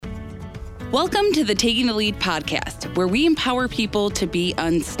Welcome to the Taking the Lead podcast, where we empower people to be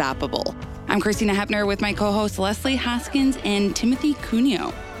unstoppable. I'm Christina Hepner with my co-hosts Leslie Hoskins and Timothy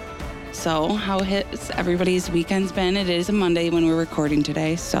Cuneo. So, how has everybody's weekend's been? It is a Monday when we're recording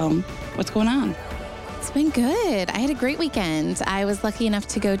today, so what's going on? It's been good. I had a great weekend. I was lucky enough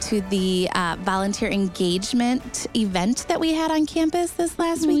to go to the volunteer engagement event that we had on campus this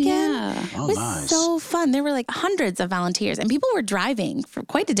last weekend. Yeah. It was so fun. There were like hundreds of volunteers and people were driving for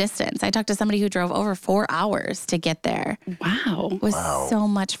quite a distance. I talked to somebody who drove over 4 hours to get there. Wow. It was so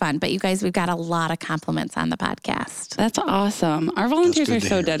much fun. But you guys, we've got a lot of compliments on the podcast. That's awesome. Our volunteers are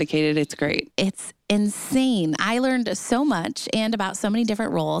so dedicated. It's great. It's insane. I learned so much and about so many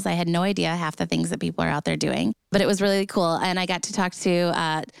different roles. I had no idea half the things that people are out there doing, but it was really cool. And I got to talk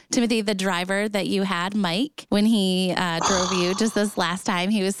to Timothy, the driver that you had, Mike, when he drove you just this last time.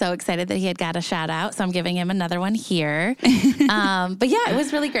 He was so excited that he had got a shout out. So I'm giving him another one here. But yeah, it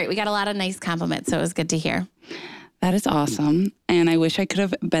was really great. We got a lot of nice compliments. So it was good to hear. That is awesome. And I wish I could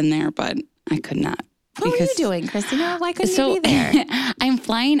have been there, but I could not. What were you doing, Christina? Why couldn't you be there? I'm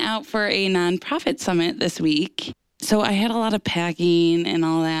flying out for a nonprofit summit this week. So I had a lot of packing and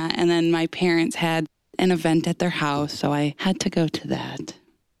all that. And then my parents had an event at their house. So I had to go to that.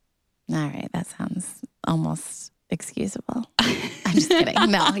 All right. That sounds almost excusable. I'm just kidding.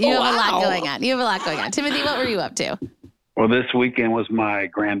 No, you have a lot going on. You have a lot going on. Timothy, what were you up to? Well, this weekend was my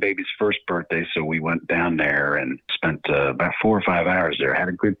grandbaby's first birthday. So we went down there and spent about 4 or 5 hours there. Had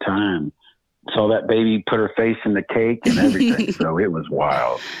a good time. Saw that baby put her face in the cake and everything. So it was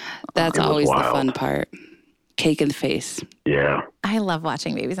wild. That's always the fun part. Cake in the face. Yeah. I love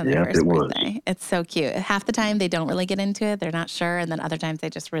watching babies on their first birthday. It's so cute. Half the time they don't really get into it. They're not sure. And then other times they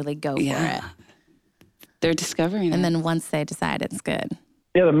just really go for it. They're discovering it. And then once they decide it's good.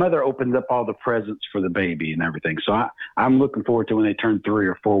 Yeah, the mother opens up all the presents for the baby and everything. So I'm looking forward to when they turn 3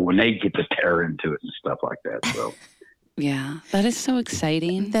 or 4, when they get to tear into it and stuff like that. So. Yeah, that is so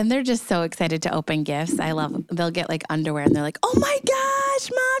exciting. Then they're just so excited to open gifts. They'll get like underwear and they're like, oh my gosh,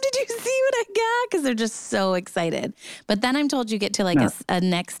 Mom, did you see what I got? Because they're just so excited. But then I'm told you get to like a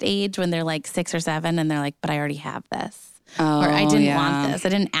next age when they're like 6 or 7 and they're like, but I already have this. Or I didn't want this. I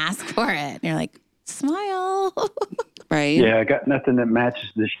didn't ask for it. And you're like, smile. Right. Yeah, I got nothing that matches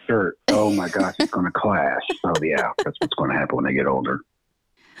this shirt. Oh my gosh, it's going to clash. So yeah, that's what's going to happen when they get older.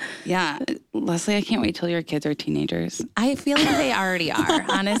 Yeah. Leslie, I can't wait till your kids are teenagers. I feel like they already are.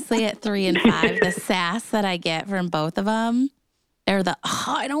 Honestly, at 3 and 5, the sass that I get from both of them, or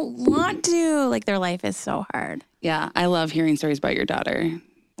I don't want to. Like, their life is so hard. Yeah. I love hearing stories about your daughter.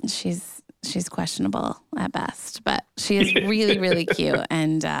 She's questionable at best, but she is really, really cute.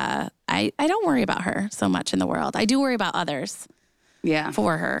 And I don't worry about her so much in the world. I do worry about others. Yeah.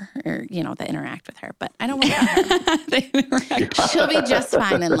 For her, or, that interact with her. But I don't worry about her. She'll be just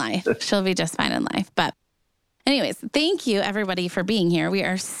fine in life. But anyways, thank you, everybody, for being here. We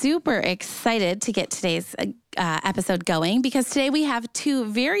are super excited to get today's episode going because today we have 2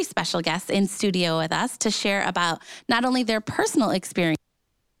 very special guests in studio with us to share about not only their personal experience.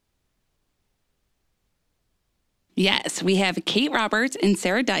 Yes, we have Kate Roberts and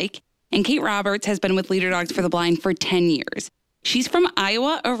Sarah Duyck. And Kate Roberts has been with Leader Dogs for the Blind for 10 years. She's from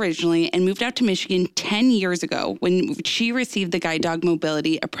Iowa originally and moved out to Michigan 10 years ago when she received the Guide Dog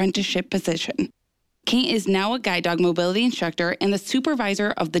Mobility Apprenticeship position. Kate is now a Guide Dog Mobility instructor and the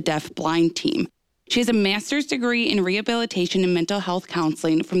supervisor of the DeafBlind team. She has a master's degree in rehabilitation and mental health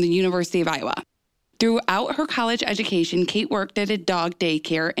counseling from the University of Iowa. Throughout her college education, Kate worked at a dog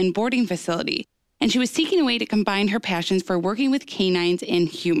daycare and boarding facility, and she was seeking a way to combine her passions for working with canines and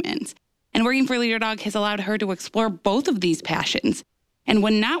humans. And working for Leader Dog has allowed her to explore both of these passions. And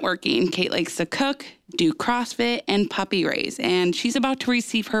when not working, Kate likes to cook, do CrossFit, and puppy raise. And she's about to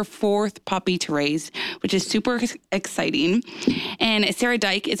receive her 4th puppy to raise, which is super exciting. And Sarah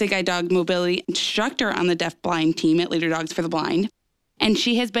Duyck is a Guide Dog Mobility instructor on the DeafBlind team at Leader Dogs for the Blind. And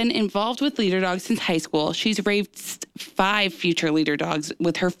she has been involved with Leader Dogs since high school. She's raised 5 future Leader Dogs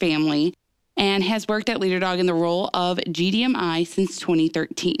with her family and has worked at Leader Dog in the role of GDMI since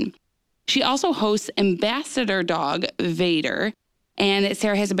 2013. She also hosts Ambassador Dog Vader, and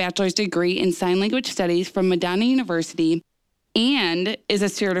Sarah has a bachelor's degree in sign language studies from Madonna University and is a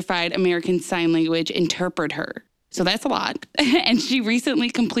certified American Sign Language interpreter. So that's a lot. And she recently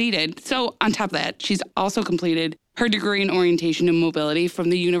completed, so on top of that, she's also completed her degree in orientation and mobility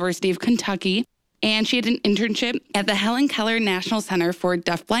from the University of Kentucky. And she had an internship at the Helen Keller National Center for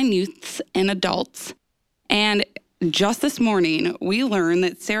Deafblind Youths and Adults. And just this morning, we learned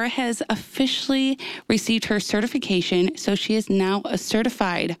that Sarah has officially received her certification, so she is now a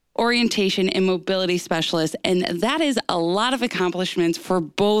certified orientation and mobility specialist. And that is a lot of accomplishments for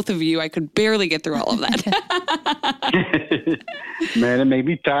both of you. I could barely get through all of that. Man, it made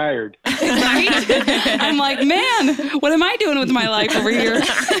me tired. Right? I'm like, man, what am I doing with my life over here?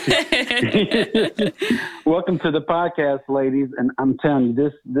 Welcome to the podcast, ladies. And I'm telling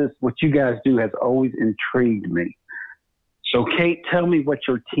you, this what you guys do has always intrigued me. So, Kate, tell me what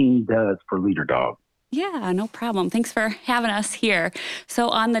your team does for Leader Dog. Yeah, no problem. Thanks for having us here. So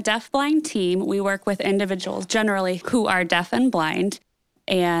on the DeafBlind team, we work with individuals generally who are deaf and blind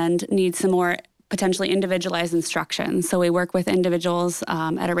and need some more potentially individualized instruction. So we work with individuals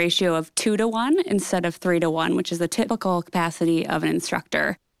at a ratio of 2-to-1 instead of 3-to-1, which is the typical capacity of an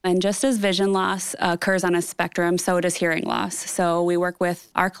instructor. And just as vision loss occurs on a spectrum, so does hearing loss. So we work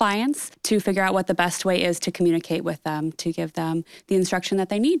with our clients to figure out what the best way is to communicate with them, to give them the instruction that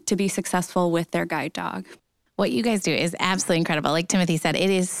they need to be successful with their guide dog. What you guys do is absolutely incredible. Like Timothy said,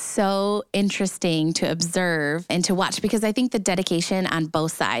 it is so interesting to observe and to watch because I think the dedication on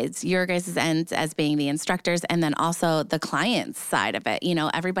both sides, your guys' ends as being the instructors and then also the client's side of it. You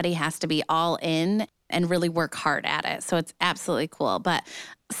know, everybody has to be all in and really work hard at it. So it's absolutely cool. But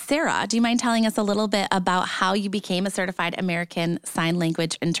Sarah, do you mind telling us a little bit about how you became a certified American Sign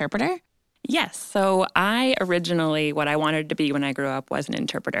Language interpreter? Yes. So I originally, what I wanted to be when I grew up was an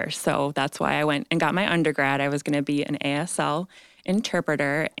interpreter. So that's why I went and got my undergrad. I was going to be an ASL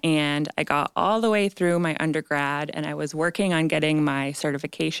interpreter, and I got all the way through my undergrad, and I was working on getting my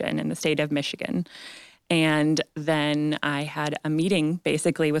certification in the state of Michigan. And then I had a meeting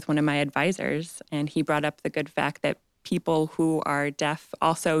basically with one of my advisors, and he brought up the good fact that people who are deaf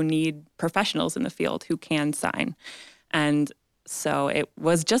also need professionals in the field who can sign. And so it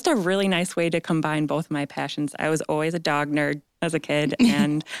was just a really nice way to combine both my passions. I was always a dog nerd as a kid,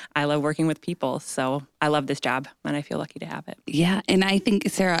 and I love working with people. So I love this job, and I feel lucky to have it. Yeah. And I think,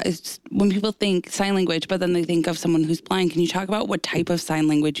 Sarah, it's when people think sign language, but then they think of someone who's blind, can you talk about what type of sign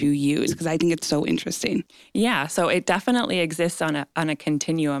language you use? Because I think it's so interesting. Yeah. So it definitely exists on a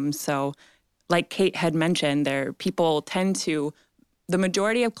continuum. So like Kate had mentioned, people tend to, the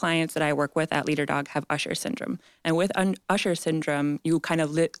majority of clients that I work with at Leader Dog have Usher syndrome. And with Usher syndrome, you kind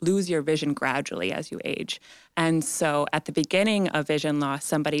of lose your vision gradually as you age. And so at the beginning of vision loss,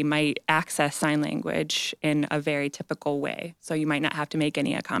 somebody might access sign language in a very typical way. So you might not have to make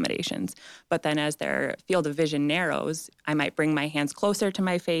any accommodations. But then as their field of vision narrows, I might bring my hands closer to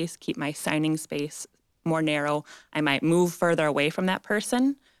my face, keep my signing space more narrow. I might move further away from that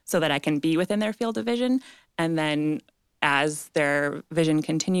person so that I can be within their field of vision. And then as their vision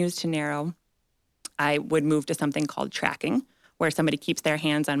continues to narrow, I would move to something called tracking, where somebody keeps their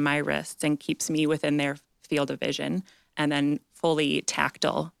hands on my wrists and keeps me within their field of vision. And then fully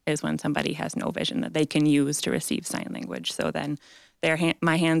tactile is when somebody has no vision that they can use to receive sign language. So then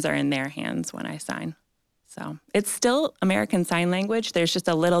my hands are in their hands when I sign. So it's still American Sign Language. There's just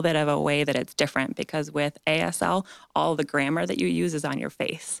a little bit of a way that it's different because with ASL, all the grammar that you use is on your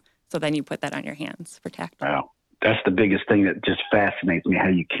face. So then you put that on your hands for tactile. Wow. That's the biggest thing that just fascinates me, how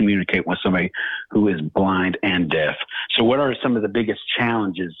you communicate with somebody who is blind and deaf. So what are some of the biggest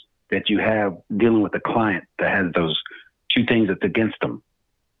challenges that you have dealing with a client that has those two things that's against them?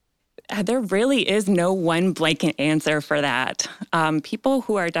 There really is no one blanket answer for that. People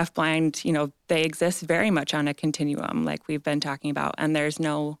who are deafblind, they exist very much on a continuum like we've been talking about, and there's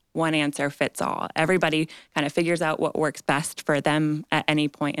no one answer fits all. Everybody kind of figures out what works best for them at any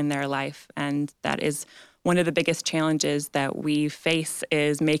point in their life, and that is one of the biggest challenges that we face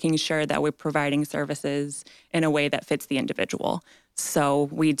is making sure that we're providing services in a way that fits the individual. So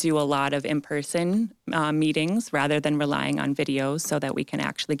we do a lot of in-person meetings rather than relying on videos so that we can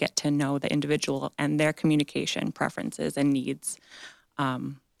actually get to know the individual and their communication preferences and needs.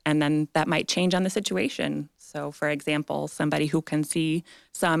 And then that might change on the situation. So for example, somebody who can see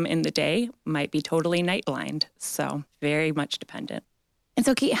some in the day might be totally night blind. So very much dependent. And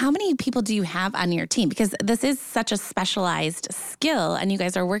so, Kate, how many people do you have on your team? Because this is such a specialized skill and you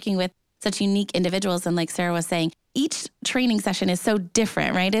guys are working with such unique individuals. And like Sarah was saying, each training session is so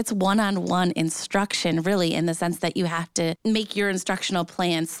different, right? It's one-on-one instruction, really, in the sense that you have to make your instructional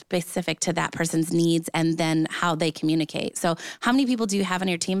plan specific to that person's needs and then how they communicate. So how many people do you have on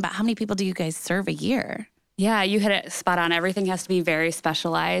your team? But how many people do you guys serve a year? Yeah, you hit it spot on. Everything has to be very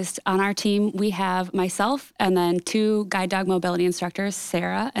specialized. On our team, we have myself and then 2 guide dog mobility instructors,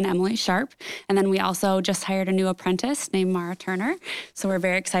 Sarah and Emily Sharp. And then we also just hired a new apprentice named Mara Turner. So we're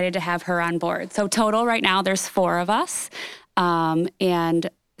very excited to have her on board. So total right now, there's 4 of us. And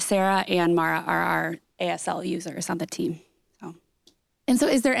Sarah and Mara are our ASL users on the team. So. And so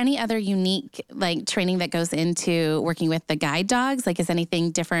is there any other unique training that goes into working with the guide dogs? Is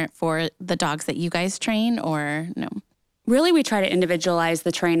anything different for the dogs that you guys train or no? Really, we try to individualize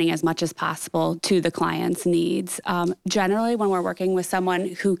the training as much as possible to the client's needs. Generally, when we're working with someone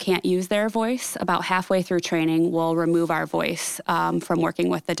who can't use their voice, about halfway through training, we'll remove our voice from working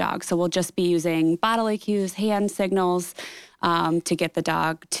with the dog. So we'll just be using bodily cues, hand signals to get the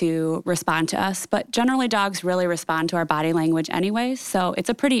dog to respond to us. But generally, dogs really respond to our body language anyways. So it's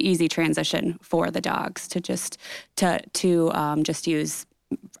a pretty easy transition for the dogs to just use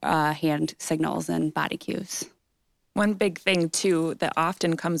hand signals and body cues. One big thing, too, that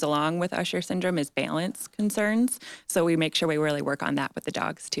often comes along with Usher syndrome is balance concerns. So we make sure we really work on that with the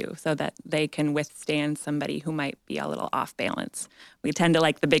dogs, too, so that they can withstand somebody who might be a little off balance. We tend to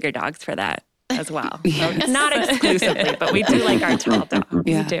like the bigger dogs for that as well. Yes. So not exclusively, but we do like our tall dogs.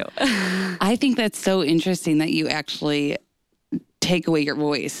 Yeah. We do. I think that's so interesting that you actually take away your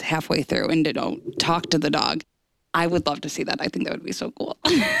voice halfway through and don't talk to the dog. I would love to see that. I think that would be so cool.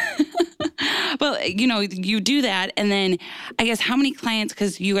 But, you do that. And then I guess how many clients,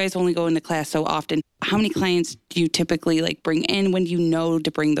 because you guys only go into class so often, how many clients do you typically bring in when you know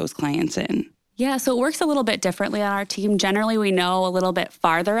to bring those clients in? Yeah, so it works a little bit differently on our team. Generally, we know a little bit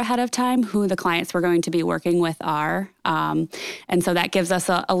farther ahead of time who the clients we're going to be working with are. And so that gives us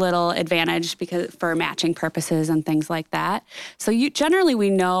a little advantage for matching purposes and things like that. So generally, we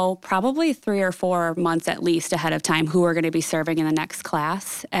know probably 3 or 4 months at least ahead of time who we're going to be serving in the next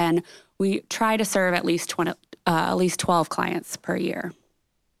class. And we try to serve at least 12 clients per year.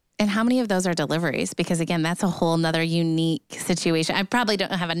 And how many of those are deliveries? Because again, that's a whole nother unique situation. I probably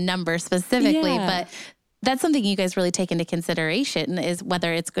don't have a number specifically, but that's something you guys really take into consideration is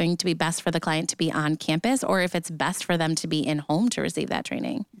whether it's going to be best for the client to be on campus or if it's best for them to be in home to receive that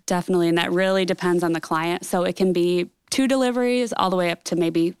training. Definitely. And that really depends on the client. So it can be 2 deliveries all the way up to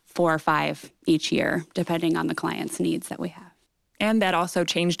maybe 4 or 5 each year, depending on the client's needs that we have. And that also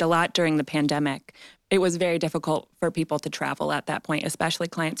changed a lot during the pandemic. It was very difficult for people to travel at that point, especially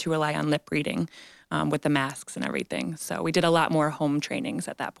clients who rely on lip reading with the masks and everything. So we did a lot more home trainings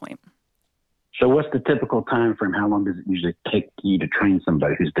at that point. So what's the typical time frame? How long does it usually take you to train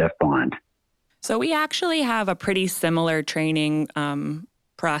somebody who's deafblind? So we actually have a pretty similar training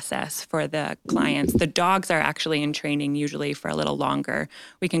process for the clients. The dogs are actually in training usually for a little longer.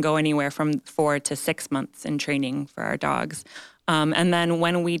 We can go anywhere from 4 to 6 months in training for our dogs. And then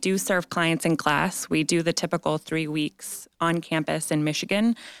when we do serve clients in class, we do the typical 3 weeks on campus in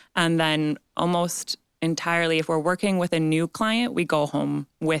Michigan. And then almost entirely, if we're working with a new client, we go home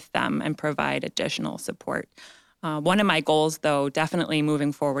with them and provide additional support. One of my goals, though, definitely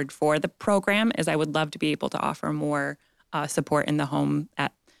moving forward for the program is I would love to be able to offer more support in the home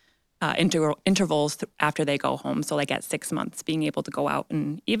at intervals after they go home. So at 6 months, being able to go out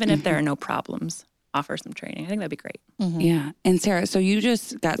and even if there are no problems, offer some training. I think that'd be great. Mm-hmm. Yeah. And Sarah, so you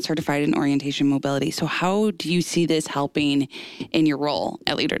just got certified in orientation mobility. So how do you see this helping in your role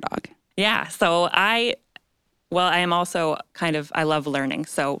at Leader Dog? Yeah. So I am also I love learning.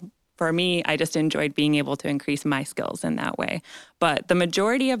 So for me, I just enjoyed being able to increase my skills in that way. But the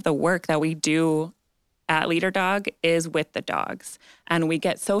majority of the work that we do at Leader Dog is with the dogs. And we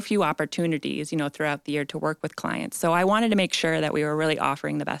get so few opportunities, throughout the year to work with clients. So I wanted to make sure that we were really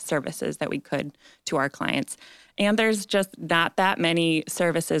offering the best services that we could to our clients. And there's just not that many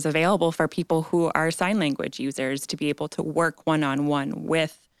services available for people who are sign language users to be able to work one-on-one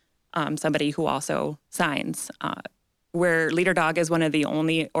with somebody who also signs. Where Leader Dog is one of the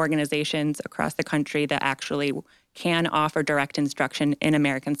only organizations across the country that actually can offer direct instruction in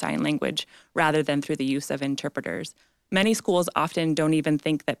American Sign Language rather than through the use of interpreters. Many schools often don't even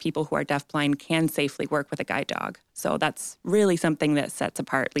think that people who are deafblind can safely work with a guide dog. So that's really something that sets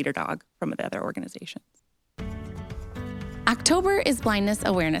apart Leader Dog from the other organizations. October is Blindness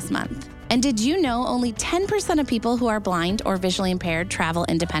Awareness Month. And did you know only 10% of people who are blind or visually impaired travel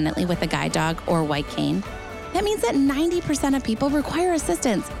independently with a guide dog or white cane? That means that 90% of people require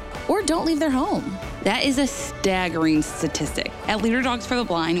assistance or don't leave their home. That is a staggering statistic. At Leader Dogs for the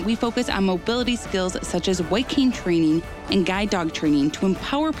Blind, we focus on mobility skills such as white cane training and guide dog training to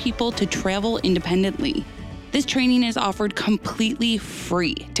empower people to travel independently. This training is offered completely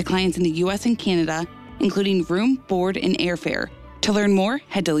free to clients in the U.S. and Canada, including room, board, and airfare. To learn more,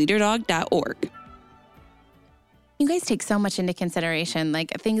 head to leaderdog.org. You guys take so much into consideration,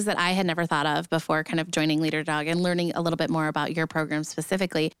 things that I had never thought of before kind of joining Leader Dog and learning a little bit more about your program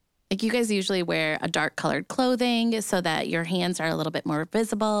specifically. You guys usually wear a dark colored clothing so that your hands are a little bit more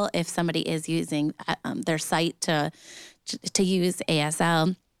visible if somebody is using their sight to use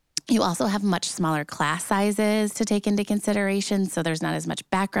ASL. You also have much smaller class sizes to take into consideration, so there's not as much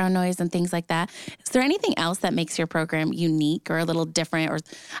background noise and things like that. Is there anything else that makes your program unique or a little different, or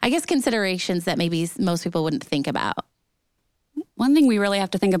I guess considerations that maybe most people wouldn't think about? One thing we really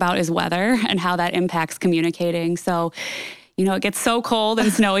have to think about is weather and how that impacts communicating. So, it gets so cold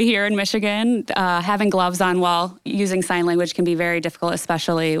and snowy here in Michigan. Having gloves on while using sign language can be very difficult,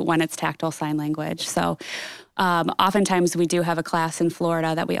 especially when it's tactile sign language. So oftentimes we do have a class in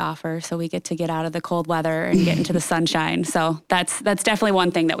Florida that we offer, so we get to get out of the cold weather and get into the sunshine. So that's definitely one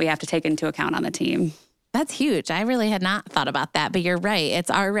thing that we have to take into account on the team. That's huge. I really had not thought about that, but you're right.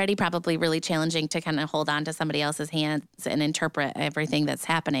 It's already probably really challenging to kind of hold on to somebody else's hands and interpret everything that's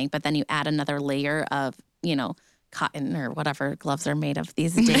happening. But then you add another layer of, cotton or whatever gloves are made of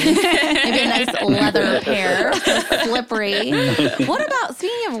these days. Maybe a nice leather pair, slippery. What about,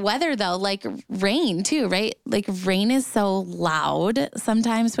 speaking of weather though, like rain too, right? Like rain is so loud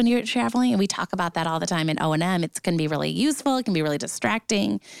sometimes when you're traveling, and we talk about that all the time in O&M. It can be really useful. It can be really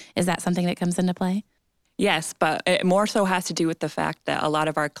distracting. Is that something that comes into play? Yes, but it more so has to do with the fact that a lot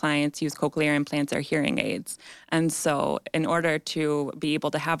of our clients use cochlear implants or hearing aids. And so in order to be able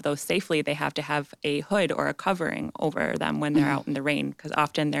to have those safely, they have to have a hood or a covering over them when they're out in the rain, because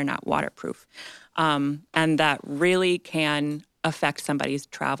often they're not waterproof. And that really can affect somebody's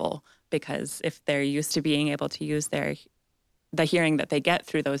travel, because if they're used to being able to use the hearing that they get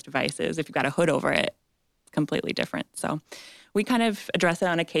through those devices, if you've got a hood over it, it's completely different. So we kind of address it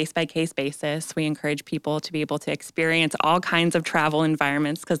on a case-by-case basis. We encourage people to be able to experience all kinds of travel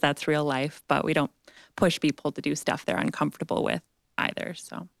environments, because that's real life, but we don't push people to do stuff they're uncomfortable with either.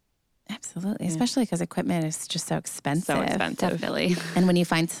 So, absolutely, especially because equipment is just so expensive. So expensive. Definitely. And when you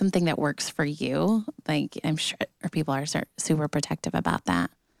find something that works for you, like I'm sure people are super protective about that.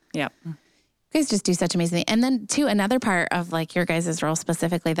 Yep. You guys just do such amazing. And then too, another part of like your guys' role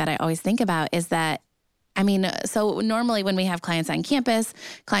specifically that I always think about is that, so normally when we have clients on campus,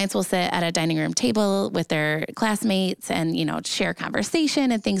 clients will sit at a dining room table with their classmates and, share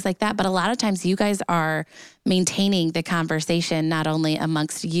conversation and things like that. But a lot of times you guys are maintaining the conversation not only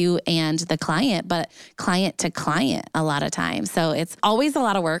amongst you and the client, but client to client a lot of times. So it's always a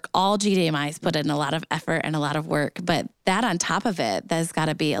lot of work. All GDMIs put in a lot of effort and a lot of work, but that on top of it, that's got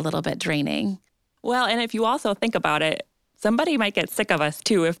to be a little bit draining. Well, and if you also think about it, somebody might get sick of us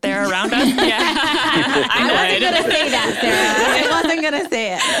too if they're around us. Yeah, I wasn't going to say that, Sarah. I wasn't going to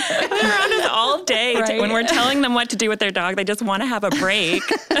say it. They're around us all day. Right. When we're telling them what to do with their dog, they just want to have a break.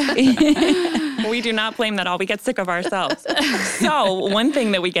 We do not blame that at all. We get sick of ourselves. So one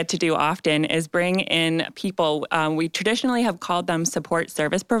thing that we get to do often is bring in people. We traditionally have called them support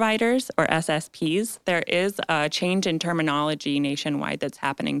service providers, or SSPs. There is a change in terminology nationwide that's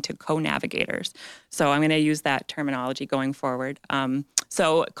happening to co-navigators. So I'm going to use that terminology going forward.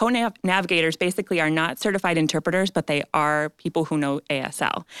 So co-navigators basically are not certified interpreters, but they are people who know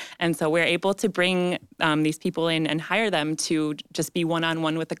ASL. And so we're able to bring these people in and hire them to just be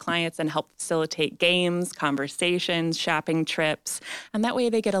one-on-one with the clients and help facilitate games, conversations, shopping trips. And that way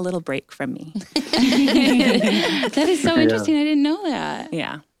they get a little break from me. That is so interesting. I didn't know that.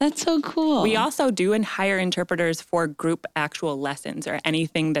 Yeah. That's so cool. We also do and hire interpreters for group actual lessons or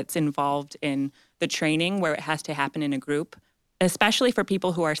anything that's involved in the training where it has to happen in a group. Especially for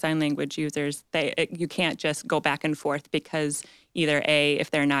people who are sign language users, you can't just go back and forth, because either A,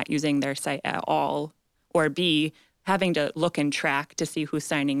 if they're not using their sight at all, or B, having to look and track to see who's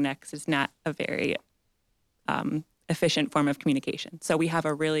signing next is not a very efficient form of communication. So we have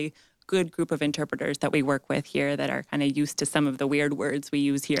a really good group of interpreters that we work with here that are kind of used to some of the weird words we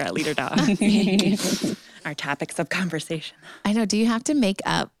use here at LeaderDog. Our topics of conversation. I know. Do you have to make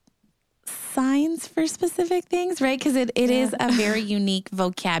up signs for specific things, right? Because it is a very unique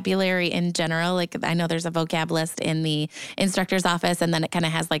vocabulary in general. Like I know there's a vocab list in the instructor's office, and then it kind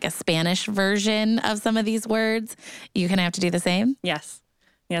of has like a Spanish version of some of these words. You kind of have to do the same? Yes.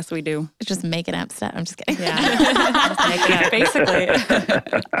 Yes, we do. Just making up stuff. I'm just kidding. Yeah. Making up, basically.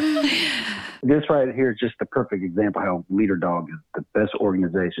 This right here is just the perfect example how LeaderDog is the best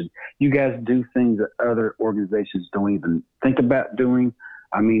organization. You guys do things that other organizations don't even think about doing.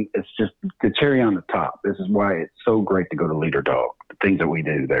 I mean, it's just the cherry on the top. This is why it's so great to go to LeaderDog, the things that we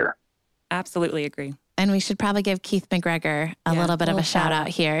do there. Absolutely agree. And we should probably give Keith McGregor a little bit of a shout out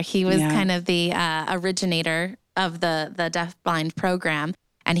here. He was kind of the originator of the DeafBlind program,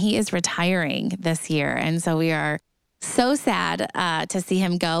 and he is retiring this year. And so we are so sad to see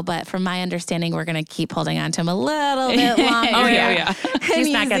him go. But from my understanding, we're going to keep holding on to him a little bit longer. Oh, yeah. He's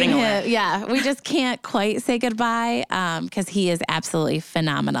not getting away. Yeah, we just can't quite say goodbye because he is absolutely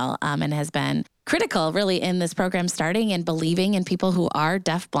phenomenal and has been critical really in this program starting and believing in people who are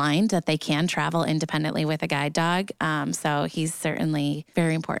deafblind that they can travel independently with a guide dog. So he's certainly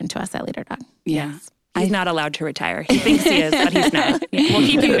very important to us at Leader Dog. Yeah. Yes. He's not allowed to retire. He thinks he is, but he's not. We'll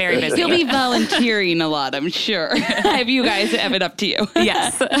keep him very busy. He'll be volunteering a lot, I'm sure, if you guys have it up to you.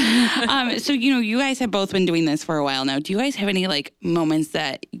 Yes. So, you guys have both been doing this for a while now. Do you guys have any moments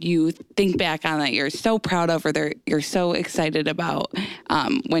that you think back on that you're so proud of or you're so excited about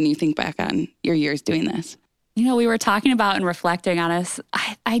when you think back on your years doing this? We were talking about and reflecting on us.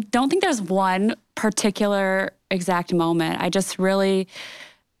 I don't think there's one particular exact moment. I just really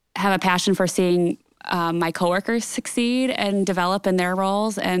have a passion for seeing my coworkers succeed and develop in their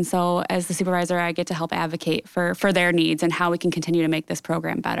roles. And so as the supervisor, I get to help advocate for their needs and how we can continue to make this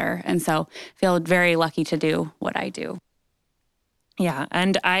program better. And so I feel very lucky to do what I do. Yeah,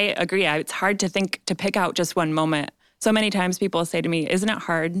 and I agree. It's hard to pick out just one moment. So many times people say to me, isn't it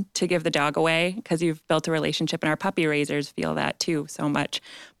hard to give the dog away because you've built a relationship? And our puppy raisers feel that too so much.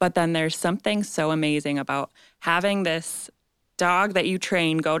 But then there's something so amazing about having this dog that you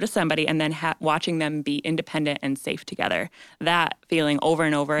train go to somebody and then watching them be independent and safe together. That feeling over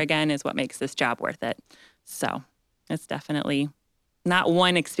and over again is what makes this job worth it. So it's definitely not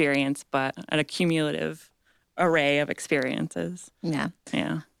one experience, but an accumulative array of experiences. Yeah.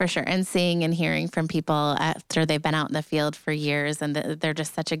 Yeah. For sure. And seeing and hearing from people after they've been out in the field for years and they're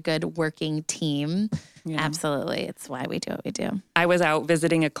just such a good working team. Yeah. Absolutely. It's why we do what we do. I was out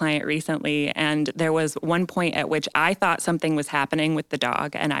visiting a client recently, and there was one point at which I thought something was happening with the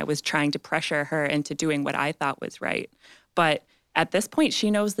dog, and I was trying to pressure her into doing what I thought was right. But at this point, she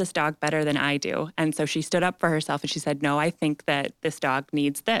knows this dog better than I do. And so she stood up for herself and she said, no, I think that this dog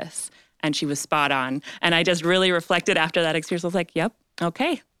needs this. And she was spot on. And I just really reflected after that experience. I was like, yep,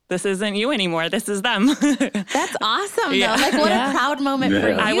 okay. This isn't you anymore. This is them. That's awesome, though. What a proud moment for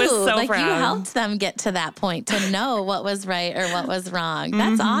you. I was so proud. You helped them get to that point to know what was right or what was wrong.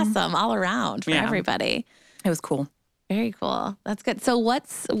 That's awesome all around for everybody. It was cool. Very cool. That's good. So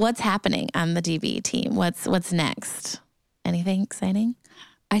what's happening on the DB team? What's next? Anything exciting?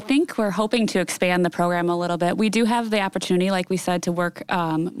 I think we're hoping to expand the program a little bit. We do have the opportunity, like we said, to work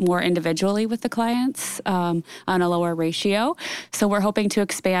more individually with the clients on a lower ratio. So we're hoping to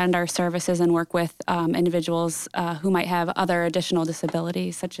expand our services and work with individuals who might have other additional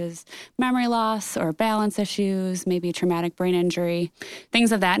disabilities, such as memory loss or balance issues, maybe traumatic brain injury,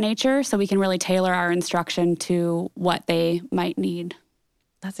 things of that nature. So we can really tailor our instruction to what they might need.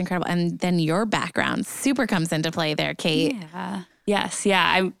 That's incredible. And then your background super comes into play there, Kate. Yeah. Yes. Yeah.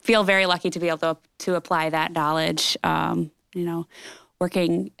 I feel very lucky to be able to apply that knowledge,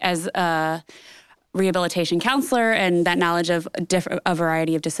 working as a rehabilitation counselor and that knowledge of a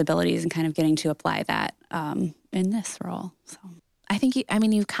variety of disabilities and kind of getting to apply that in this role. So I think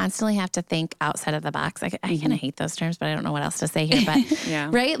you constantly have to think outside of the box. I kind of hate those terms, but I don't know what else to say here. But yeah.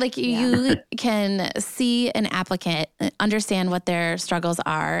 Right? You can see an applicant, understand what their struggles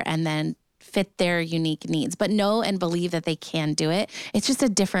are, and then fit their unique needs, but know and believe that they can do it. It's just a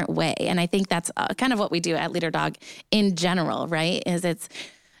different way. And I think that's kind of what we do at Leader Dog in general, right? Is it's,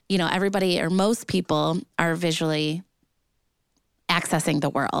 everybody or most people are visually accessing the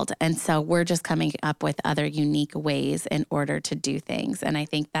world. And so we're just coming up with other unique ways in order to do things. And I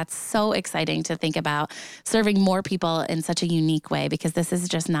think that's so exciting to think about serving more people in such a unique way, because this is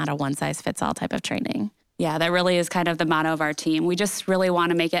just not a one-size-fits-all type of training. Yeah, that really is kind of the motto of our team. We just really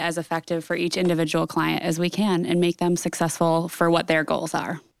want to make it as effective for each individual client as we can and make them successful for what their goals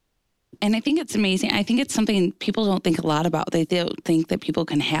are. And I think it's amazing. I think it's something people don't think a lot about. They don't think that people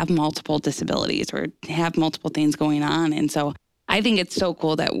can have multiple disabilities or have multiple things going on. And so I think it's so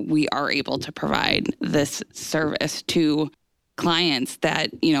cool that we are able to provide this service to clients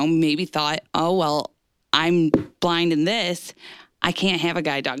that, maybe thought, oh, well, I'm blind in this. I can't have a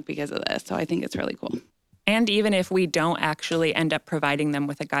guide dog because of this. So I think it's really cool. And even if we don't actually end up providing them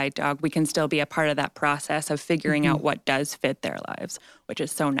with a guide dog, we can still be a part of that process of figuring out what does fit their lives, which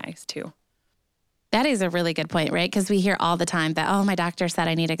is so nice too. That is a really good point, right? Because we hear all the time that, oh, my doctor said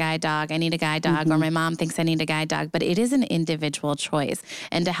I need a guide dog, or my mom thinks I need a guide dog, but it is an individual choice.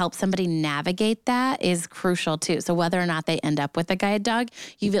 And to help somebody navigate that is crucial too. So whether or not they end up with a guide dog,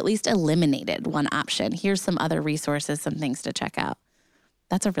 you've at least eliminated one option. Here's some other resources, some things to check out.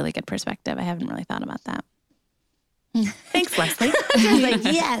 That's a really good perspective. I haven't really thought about that. Thanks, Leslie. I was like,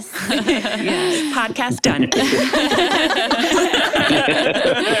 yes. Podcast done.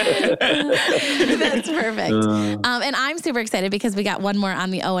 That's perfect. And I'm super excited because we got one more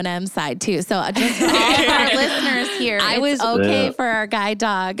on the O&M side too. So just for all of our listeners here, it's okay for our guide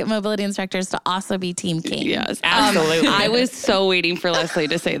dog mobility instructors to also be Team King. Yes, absolutely. I was so waiting for Leslie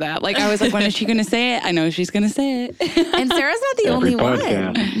to say that. Like, I was like, when is she going to say it? I know she's going to say it. And Sarah's not the only one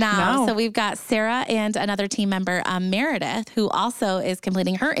now. No. So we've got Sarah and another team member, Meredith, who also is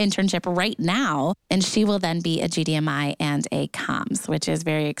completing her internship right now. And she will then be a GDMI and a comms, which is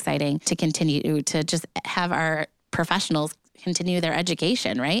very exciting to continue to just have our professionals continue their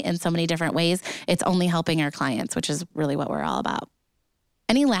education, right? In so many different ways. It's only helping our clients, which is really what we're all about.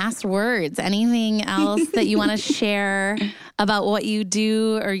 Any last words? Anything else that you want to share about what you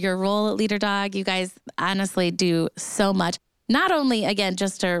do or your role at Leader Dog? You guys honestly do so much. Not only, again,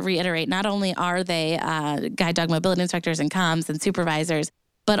 just to reiterate, not only are they guide dog mobility instructors and comms and supervisors,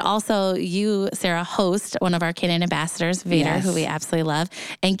 but also you, Sarah, host one of our canine ambassadors, Vader, who we absolutely love,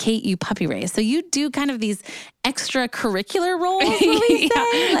 and Kate, you puppy raise. So you do kind of these extracurricular roles, will we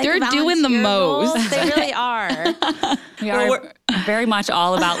say? Like they're doing the most. Roles. They really are. We're very much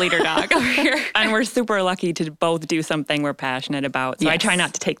all about Leader Dog over here. And we're super lucky to both do something we're passionate about. So I try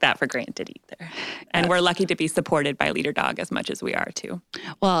not to take that for granted either. And we're lucky to be supported by Leader Dog as much as we are too.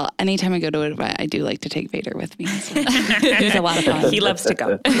 Well, anytime I go to an event, I do like to take Vader with me. So he's a lot of fun. He loves to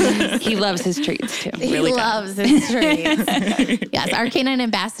go. He loves his treats too. He Really loves his treats. Yes, our canine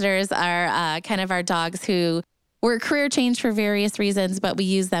ambassadors are kind of our dogs who were career change for various reasons, but we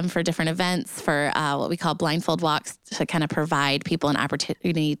use them for different events, for what we call blindfold walks, to kind of provide people an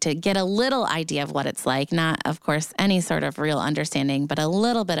opportunity to get a little idea of what it's like. Not, of course, any sort of real understanding, but a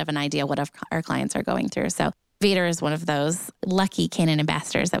little bit of an idea what our clients are going through. So Vader is one of those lucky canine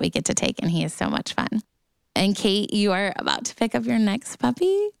ambassadors that we get to take, and he is so much fun. And Kate, you are about to pick up your next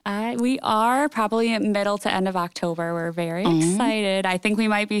puppy? We are probably middle to end of October. We're very excited. I think we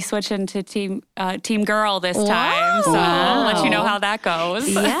might be switching to team girl this time. So I'll let you know how that goes.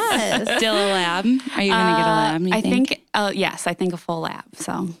 Yes. Still a lab? Are you going to get a lab? I think yes, I think a full lab.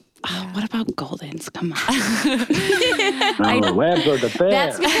 So. What about Goldens? Come on. Labs are the best.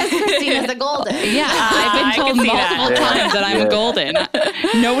 That's because Christina's a golden. Yeah, I've been told can see multiple that. times that I'm a golden.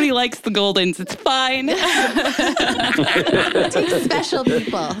 Nobody likes the Goldens. It's fine. It takes special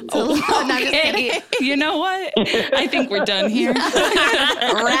people. No, I'm just kidding. You know what? I think we're done here.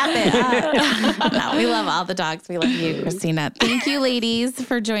 Wrap it up. No, we love all the dogs. We love you, Christina. Thank you, ladies,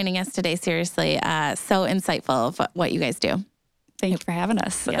 for joining us today. Seriously, so insightful of what you guys do. Thank you for having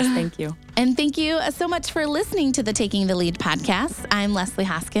us. Yes, thank you. And thank you so much for listening to the Taking the Lead podcast. I'm Leslie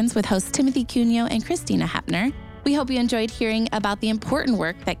Hoskins with hosts Timothy Cunio and Christina Hepner. We hope you enjoyed hearing about the important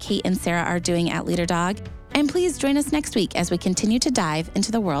work that Kate and Sarah are doing at Leader Dog. And please join us next week as we continue to dive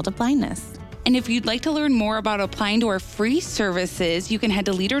into the world of blindness. And if you'd like to learn more about applying to our free services, you can head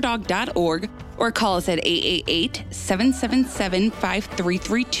to leaderdog.org or call us at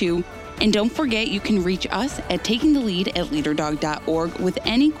 888-777-5332. And don't forget, you can reach us at takingthelead@leaderdog.org with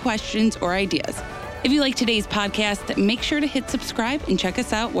any questions or ideas. If you like today's podcast, make sure to hit subscribe and check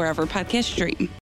us out wherever podcasts stream.